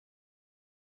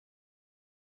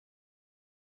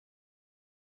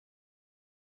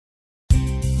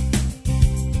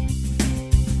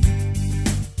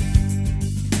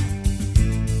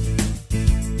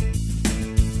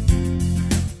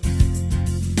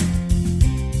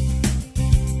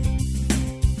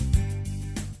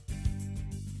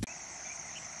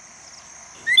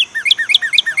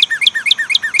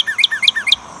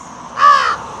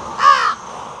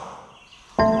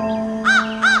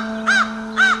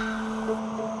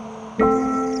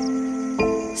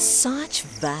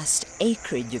vast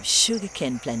acreage of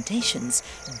sugarcane plantations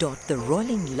dot the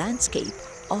rolling landscape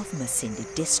of Masindi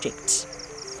district.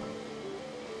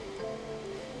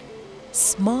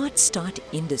 Smart Start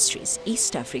Industries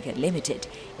East Africa Limited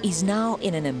is now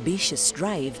in an ambitious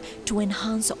drive to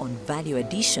enhance on value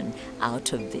addition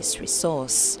out of this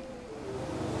resource.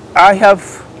 I have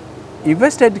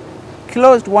invested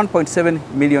close to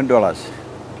 $1.7 million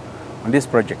on this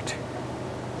project.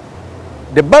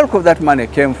 The bulk of that money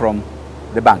came from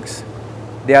the banks.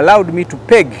 They allowed me to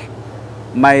peg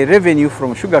my revenue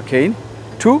from sugarcane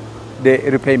to the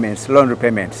repayments, loan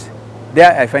repayments.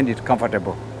 There I find it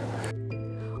comfortable.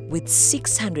 With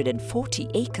 640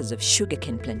 acres of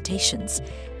sugarcane plantations,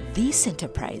 this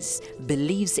enterprise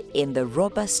believes in the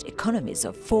robust economies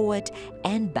of forward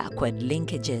and backward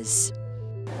linkages.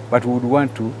 But we would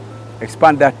want to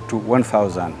expand that to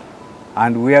 1,000,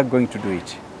 and we are going to do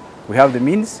it. We have the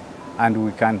means and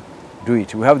we can do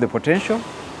it. We have the potential,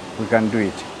 we can do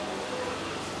it.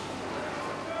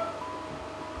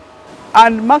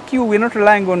 And mark you, we're not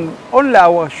relying on only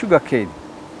our sugarcane.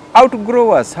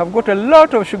 Outgrowers have got a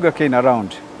lot of sugarcane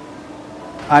around,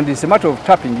 and it's a matter of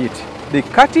tapping it. They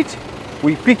cut it,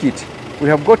 we pick it. We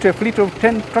have got a fleet of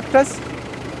 10 tractors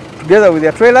together with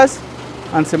their trailers,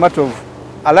 and it's a matter of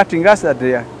alerting us that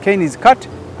their cane is cut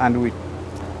and we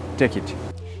take it.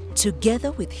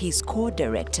 Together with his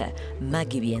co-director,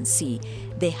 Maggie BNC,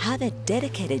 they have a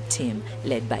dedicated team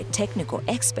led by technical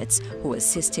experts who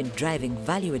assist in driving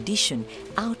value addition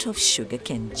out of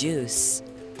sugarcane juice.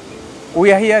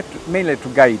 We are here mainly to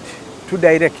guide, to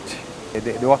direct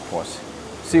the workforce,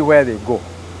 see where they go,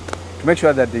 to make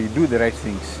sure that they do the right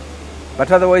things. But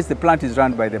otherwise, the plant is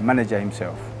run by the manager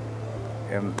himself.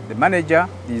 The manager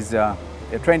is a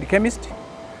trained chemist,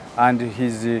 and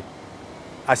he's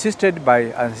assisted by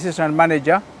an assistant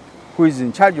manager who is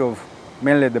in charge of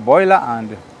mainly the boiler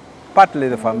and partly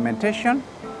the fermentation.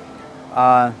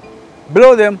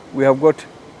 Below them, we have got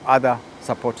other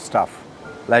support staff,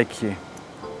 like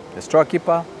the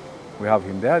storekeeper, we have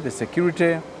him there, the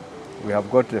security, we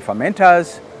have got the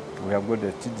fermenters, we have got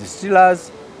the distillers,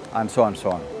 and so on and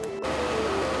so on.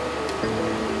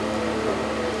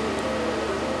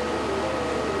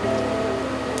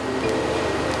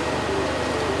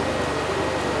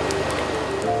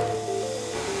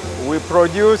 We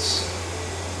produce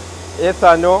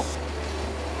ethanol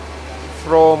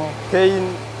from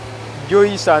cane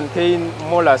juice and cane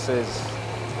molasses.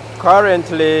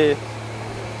 Currently,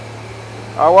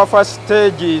 our first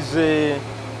stage is the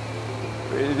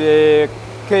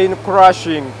cane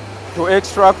crushing to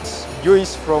extract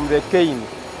juice from the cane,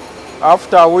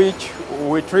 after which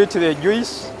we treat the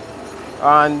juice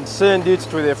and send it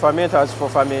to the fermenters for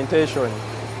fermentation.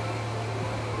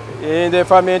 In the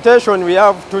fermentation, we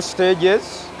have two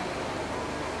stages.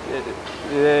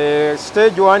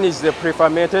 Stage one is the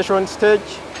pre-fermentation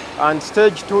stage, and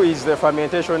stage two is the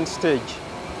fermentation stage.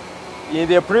 In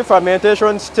the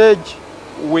pre-fermentation stage,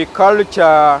 we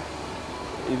culture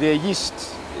the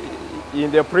yeast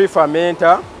in the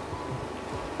pre-fermenter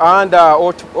under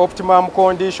optimum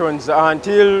conditions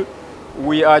until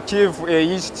we achieve a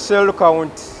yeast cell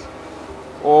count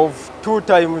of 2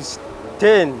 ×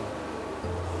 10⁸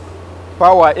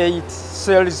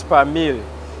 cells per mil.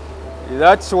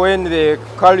 That's when the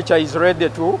culture is ready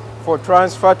for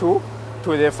transfer to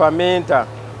the fermenter.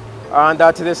 And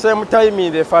at the same time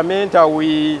in the fermenter,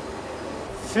 we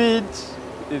feed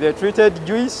the treated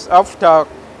juice after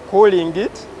cooling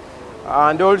it,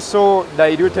 and also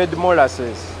diluted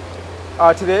molasses.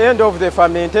 At the end of the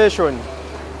fermentation,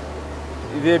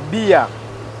 the beer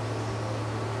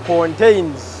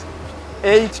contains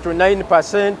 8 to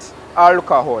 9%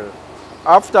 alcohol.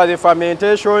 After the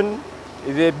fermentation,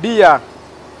 the beer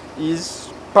is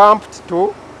pumped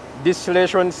to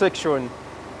distillation section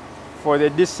for the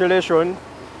distillation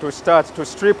to start to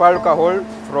strip alcohol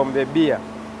from the beer.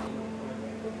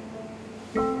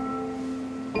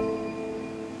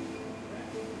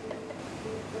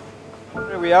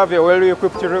 We have a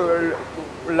well-equipped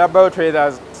laboratory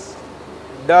that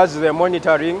does the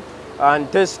monitoring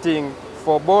and testing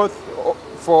for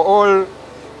all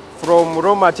from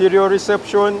raw material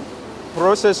reception,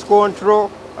 process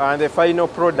control, and the final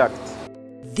product.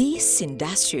 This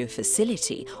industrial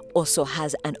facility also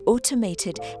has an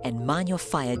automated and manual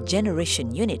fire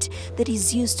generation unit that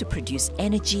is used to produce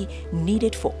energy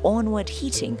needed for onward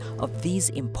heating of these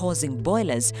imposing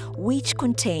boilers, which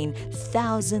contain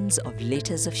thousands of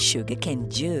liters of sugarcane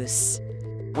juice.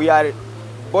 We are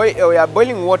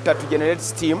boiling water to generate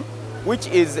steam, which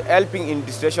is helping in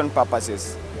distillation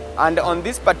purposes. And on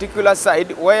this particular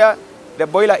side where the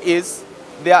boiler is,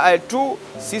 there are two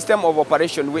systems of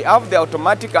operation. We have the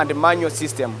automatic and manual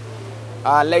system.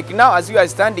 Like now, as we are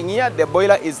standing here, the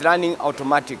boiler is running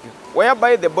automatic,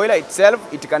 whereby the boiler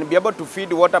itself, it can be able to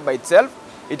feed water by itself,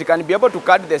 it can be able to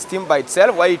cut the steam by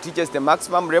itself while it reaches the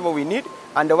maximum level we need,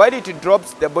 and while it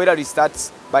drops, the boiler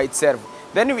restarts by itself.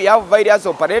 Then we have various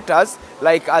operators,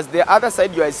 like as the other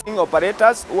side you are seeing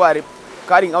operators who are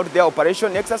carrying out their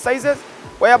operation exercises,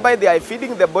 whereby they are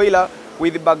feeding the boiler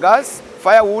with bagasse,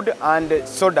 firewood and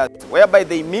sawdust, whereby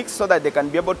they mix so that they can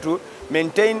be able to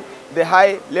maintain the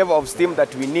high level of steam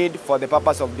that we need for the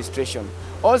purpose of distillation.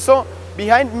 Also,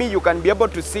 behind me you can be able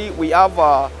to see we have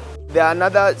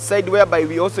another side whereby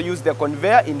we also use the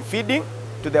conveyor in feeding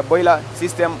to the boiler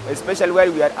system, especially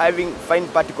where we are having fine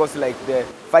particles like the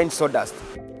fine sawdust.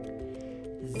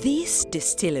 This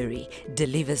distillery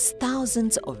delivers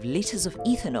thousands of liters of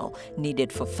ethanol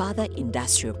needed for further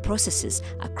industrial processes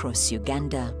across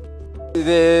Uganda.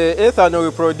 The ethanol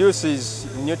we produce is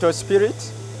neutral spirit,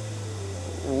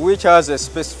 which has a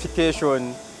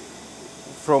specification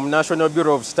from National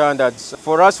Bureau of Standards.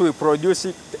 For us, we produce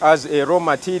it as a raw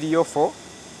material for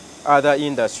other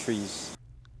industries.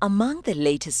 Among the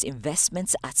latest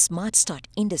investments at Smart Start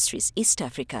Industries East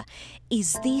Africa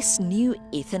is this new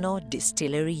ethanol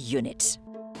distillery unit.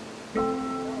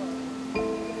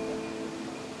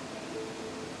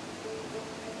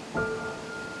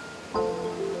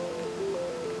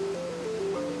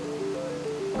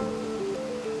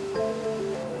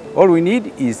 All we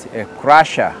need is a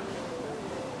crusher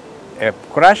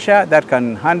that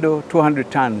can handle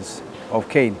 200 tons of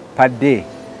cane per day,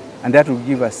 and that will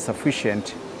give us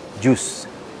sufficient juice.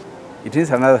 It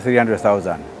is another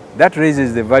 300,000. That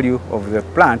raises the value of the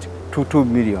plant to $2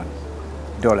 million.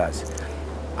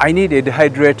 I need a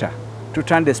dehydrator to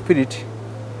turn the spirit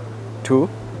to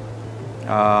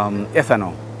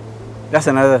ethanol. That's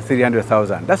another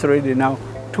 300,000. That's already now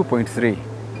 2.3,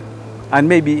 and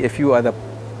maybe a few other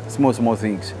small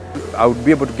things. I would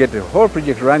be able to get the whole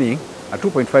project running at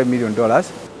 $2.5 million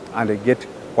and I get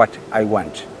what I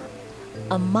want.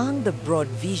 Among the broad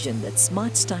vision that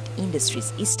Smart Start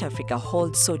Industries East Africa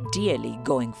holds so dearly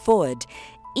going forward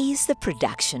is the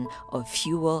production of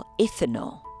fuel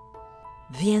ethanol.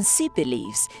 VNC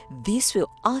believes this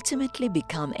will ultimately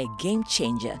become a game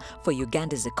changer for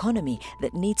Uganda's economy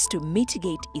that needs to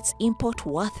mitigate its import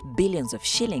worth billions of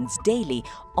shillings daily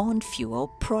on fuel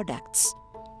products.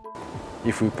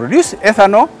 If we produce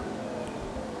ethanol,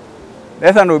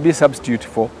 ethanol will be a substitute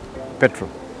for petrol.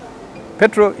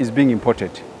 Petrol is being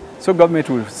imported, so government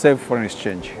will save foreign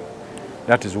exchange.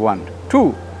 That is one.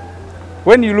 Two,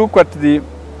 when you look at the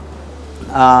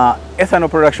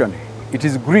ethanol production, it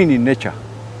is green in nature.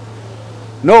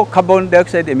 No carbon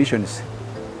dioxide emissions.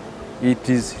 It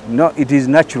is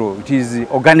natural, it is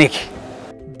organic.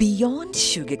 Beyond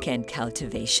sugarcane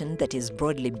cultivation that is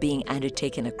broadly being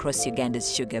undertaken across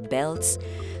Uganda's sugar belts,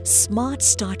 Smart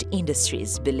Start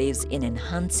Industries believes in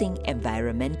enhancing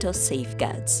environmental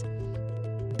safeguards.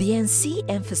 BNC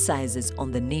emphasizes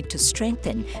on the need to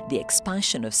strengthen the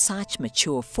expansion of such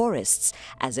mature forests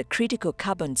as a critical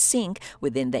carbon sink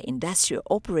within the industrial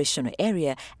operational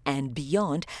area and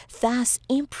beyond, thus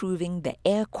improving the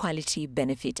air quality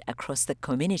benefit across the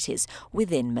communities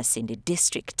within Masindi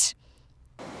district.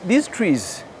 These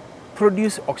trees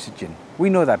produce oxygen. We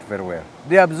know that very well.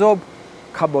 They absorb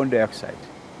carbon dioxide.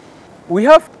 We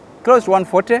have close to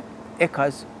 140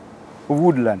 acres of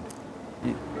woodland.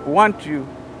 We want to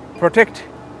protect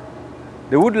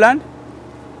the woodland,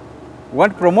 we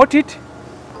want to promote it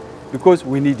because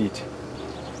we need it.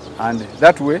 And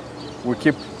that way we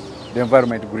keep the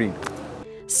environment green.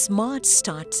 Smart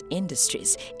Start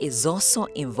Industries is also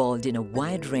involved in a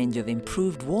wide range of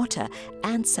improved water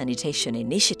and sanitation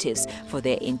initiatives for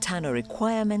their internal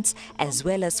requirements as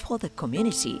well as for the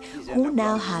community who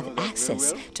now have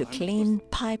access to clean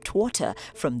piped water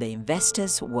from the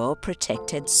investors'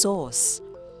 well-protected source.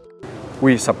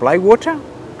 We supply water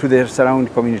to the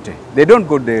surrounding community. They don't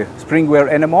go to the spring well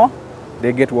anymore.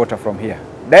 They get water from here,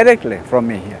 directly from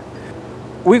me here.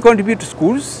 We contribute to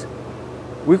schools.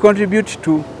 We contribute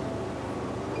to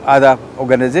other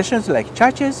organizations like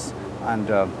churches and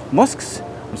mosques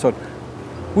and so on.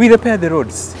 We repair the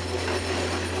roads.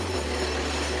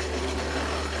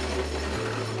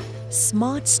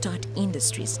 Smart Start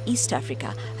Industries East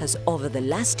Africa has over the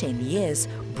last 10 years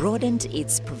broadened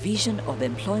its provision of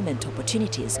employment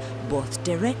opportunities both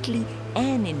directly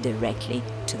and indirectly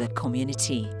to the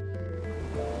community.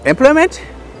 Employment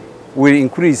will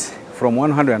increase from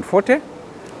 140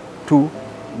 to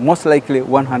most likely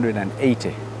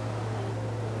 180.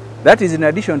 That is in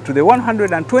addition to the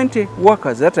 120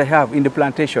 workers that I have in the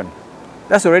plantation.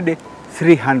 That's already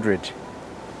 300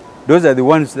 Those are the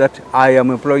ones that I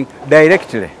am employing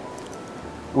directly.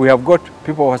 We have got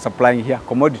people who are supplying here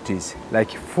commodities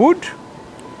like food,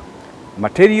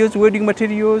 materials, welding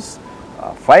materials,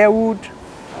 firewood,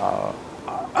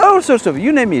 all sorts of,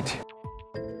 you name it.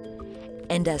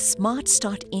 And as Smart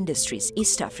Start Industries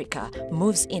East Africa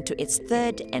moves into its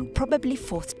third and probably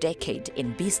fourth decade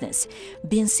in business,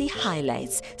 BNC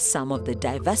highlights some of the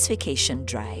diversification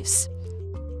drives.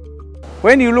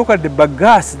 When you look at the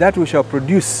bagasse that we shall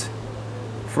produce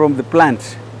from the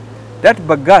plant, that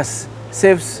bagasse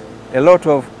saves a lot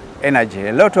of energy,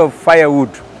 a lot of firewood.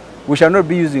 We shall not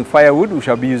be using firewood, we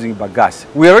shall be using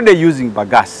bagasse. We are already using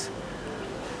bagasse.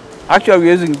 Actually, we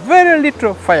are using very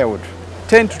little firewood.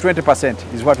 10 to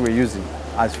 20% is what we're using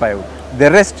as firewood. The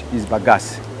rest is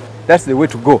bagasse. That's the way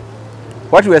to go.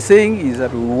 What we are saying is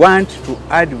that we want to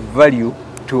add value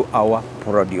to our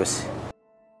produce.